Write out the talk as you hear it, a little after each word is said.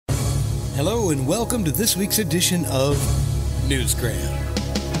Hello and welcome to this week's edition of Newsgram.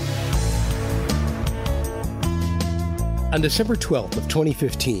 On December 12th of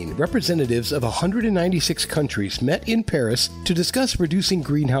 2015, representatives of 196 countries met in Paris to discuss reducing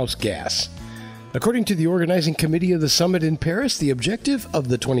greenhouse gas. According to the organizing committee of the summit in Paris, the objective of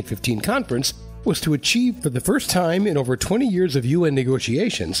the 2015 conference was to achieve, for the first time in over 20 years of UN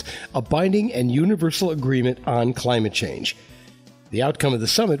negotiations, a binding and universal agreement on climate change. The outcome of the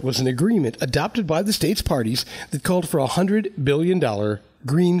summit was an agreement adopted by the states parties that called for a $100 billion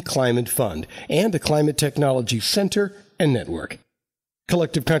Green Climate Fund and a Climate Technology Center and Network.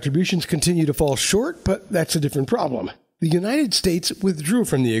 Collective contributions continue to fall short, but that's a different problem. The United States withdrew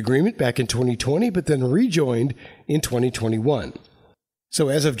from the agreement back in 2020, but then rejoined in 2021. So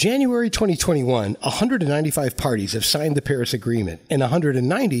as of January 2021, 195 parties have signed the Paris Agreement, and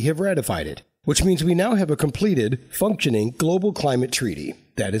 190 have ratified it, which means we now have a completed, functioning global climate treaty.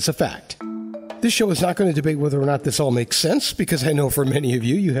 That is a fact. This show is not going to debate whether or not this all makes sense, because I know for many of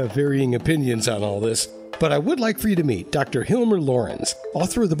you, you have varying opinions on all this. But I would like for you to meet Dr. Hilmar Lorenz,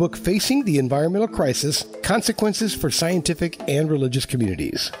 author of the book Facing the Environmental Crisis, Consequences for Scientific and Religious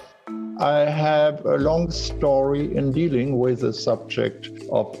Communities. I have a long story in dealing with the subject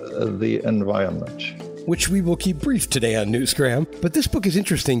of the environment, which we will keep brief today on Newsgram. But this book is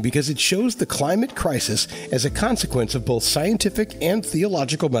interesting because it shows the climate crisis as a consequence of both scientific and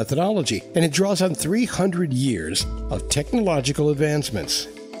theological methodology, and it draws on 300 years of technological advancements.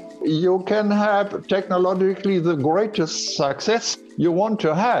 You can have technologically the greatest success you want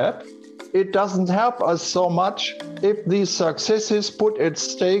to have. It doesn't help us so much if these successes put at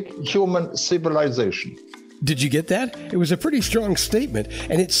stake human civilization. Did you get that? It was a pretty strong statement,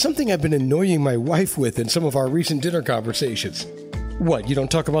 and it's something I've been annoying my wife with in some of our recent dinner conversations. What, you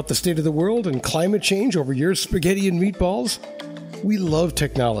don't talk about the state of the world and climate change over your spaghetti and meatballs? We love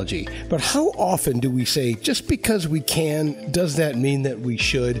technology, but how often do we say, just because we can, does that mean that we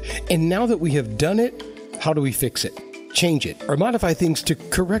should? And now that we have done it, how do we fix it, change it, or modify things to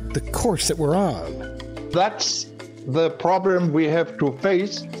correct the course that we're on? That's the problem we have to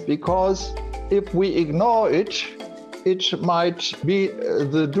face, because if we ignore it, it might be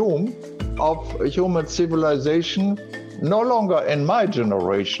the doom of human civilization, no longer in my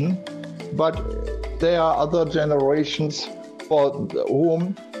generation, but there are other generations for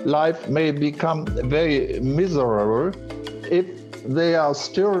whom life may become very miserable if they are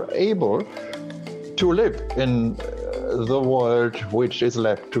still able to live in the world which is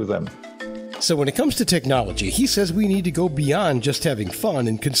left to them. So when it comes to technology, he says we need to go beyond just having fun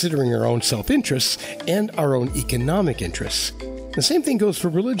and considering our own self-interests and our own economic interests. The same thing goes for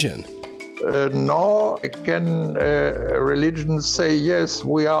religion. Nor can religion say, yes,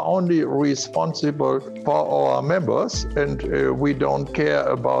 we are only responsible for our members and we don't care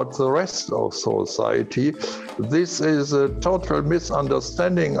about the rest of society. This is a total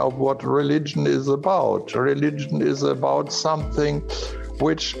misunderstanding of what religion is about. Religion is about something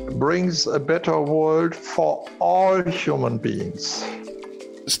which brings a better world for all human beings.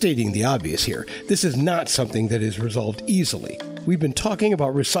 Stating the obvious here, this is not something that is resolved easily. We've been talking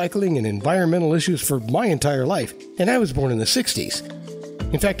about recycling and environmental issues for my entire life, and I was born in the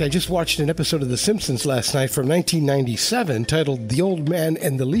 60s. In fact, I just watched an episode of The Simpsons last night from 1997 titled The Old Man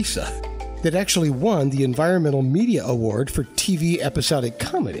and the Lisa that actually won the Environmental Media Award for TV episodic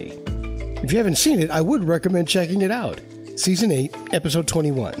comedy. If you haven't seen it, I would recommend checking it out. Season 8, Episode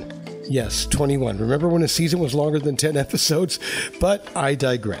 21. Yes, 21. Remember when a season was longer than 10 episodes? But I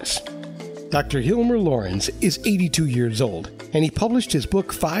digress. Dr. Hilmar Lorenz is 82 years old, and he published his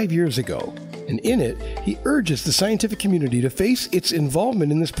book 5 years ago. And in it, he urges the scientific community to face its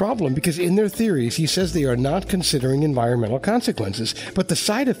involvement in this problem because in their theories, he says they are not considering environmental consequences, but the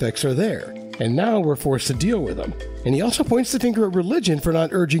side effects are there. And now we're forced to deal with them. And he also points the finger at religion for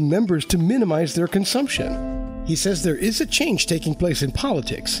not urging members to minimize their consumption. He says there is a change taking place in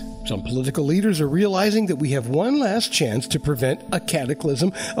politics. Some political leaders are realizing that we have one last chance to prevent a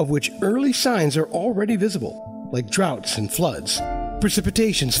cataclysm of which early signs are already visible, like droughts and floods.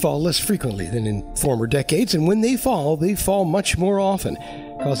 Precipitations fall less frequently than in former decades, and when they fall much more often,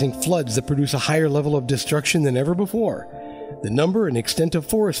 causing floods that produce a higher level of destruction than ever before. The number and extent of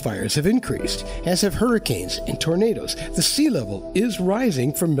forest fires have increased, as have hurricanes and tornadoes. The sea level is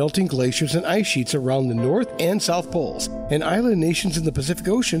rising from melting glaciers and ice sheets around the North and South Poles, and island nations in the Pacific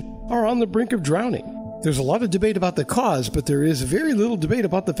Ocean are on the brink of drowning. There's a lot of debate about the cause, but there is very little debate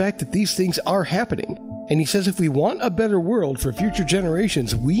about the fact that these things are happening. And he says if we want a better world for future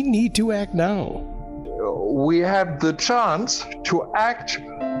generations, we need to act now. We have the chance to act.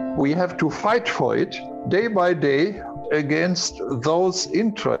 We have to fight for it day by day against those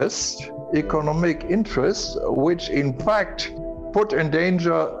interests economic interests, which in fact put in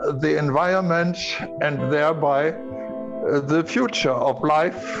danger the environment and thereby the future of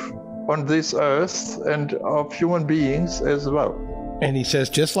life on this earth and of human beings as well. And he says,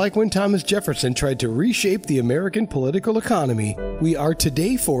 just like when Thomas Jefferson tried to reshape the American political economy, we are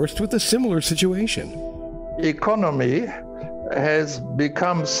today forced with a similar situation. Economy has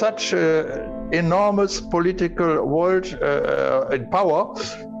become such an enormous political world power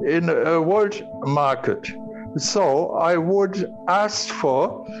in a world market. So I would ask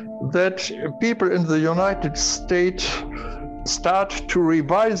for that people in the United States start to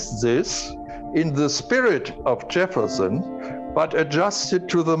revise this in the spirit of Jefferson, but adjust it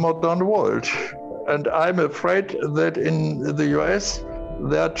to the modern world. And I'm afraid that in the US,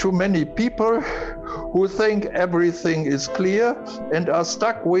 there are too many people who think everything is clear and are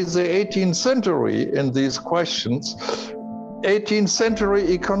stuck with the 18th century in these questions. 18th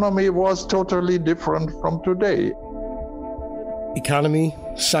century economy was totally different from today. Economy,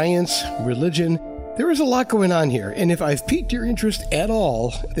 science, religion, there is a lot going on here, and if I've piqued your interest at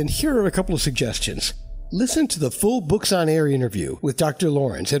all, then here are a couple of suggestions. Listen to the full Books on Air interview with Dr.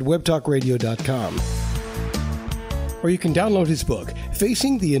 Lorenz at webtalkradio.com. Or you can download his book,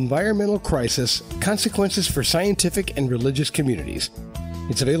 Facing the Environmental Crisis, Consequences for Scientific and Religious Communities.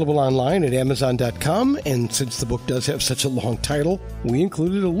 It's available online at Amazon.com, and since the book does have such a long title, we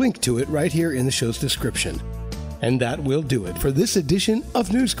included a link to it right here in the show's description. And that will do it for this edition of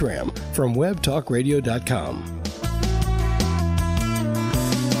Newsgram from webtalkradio.com.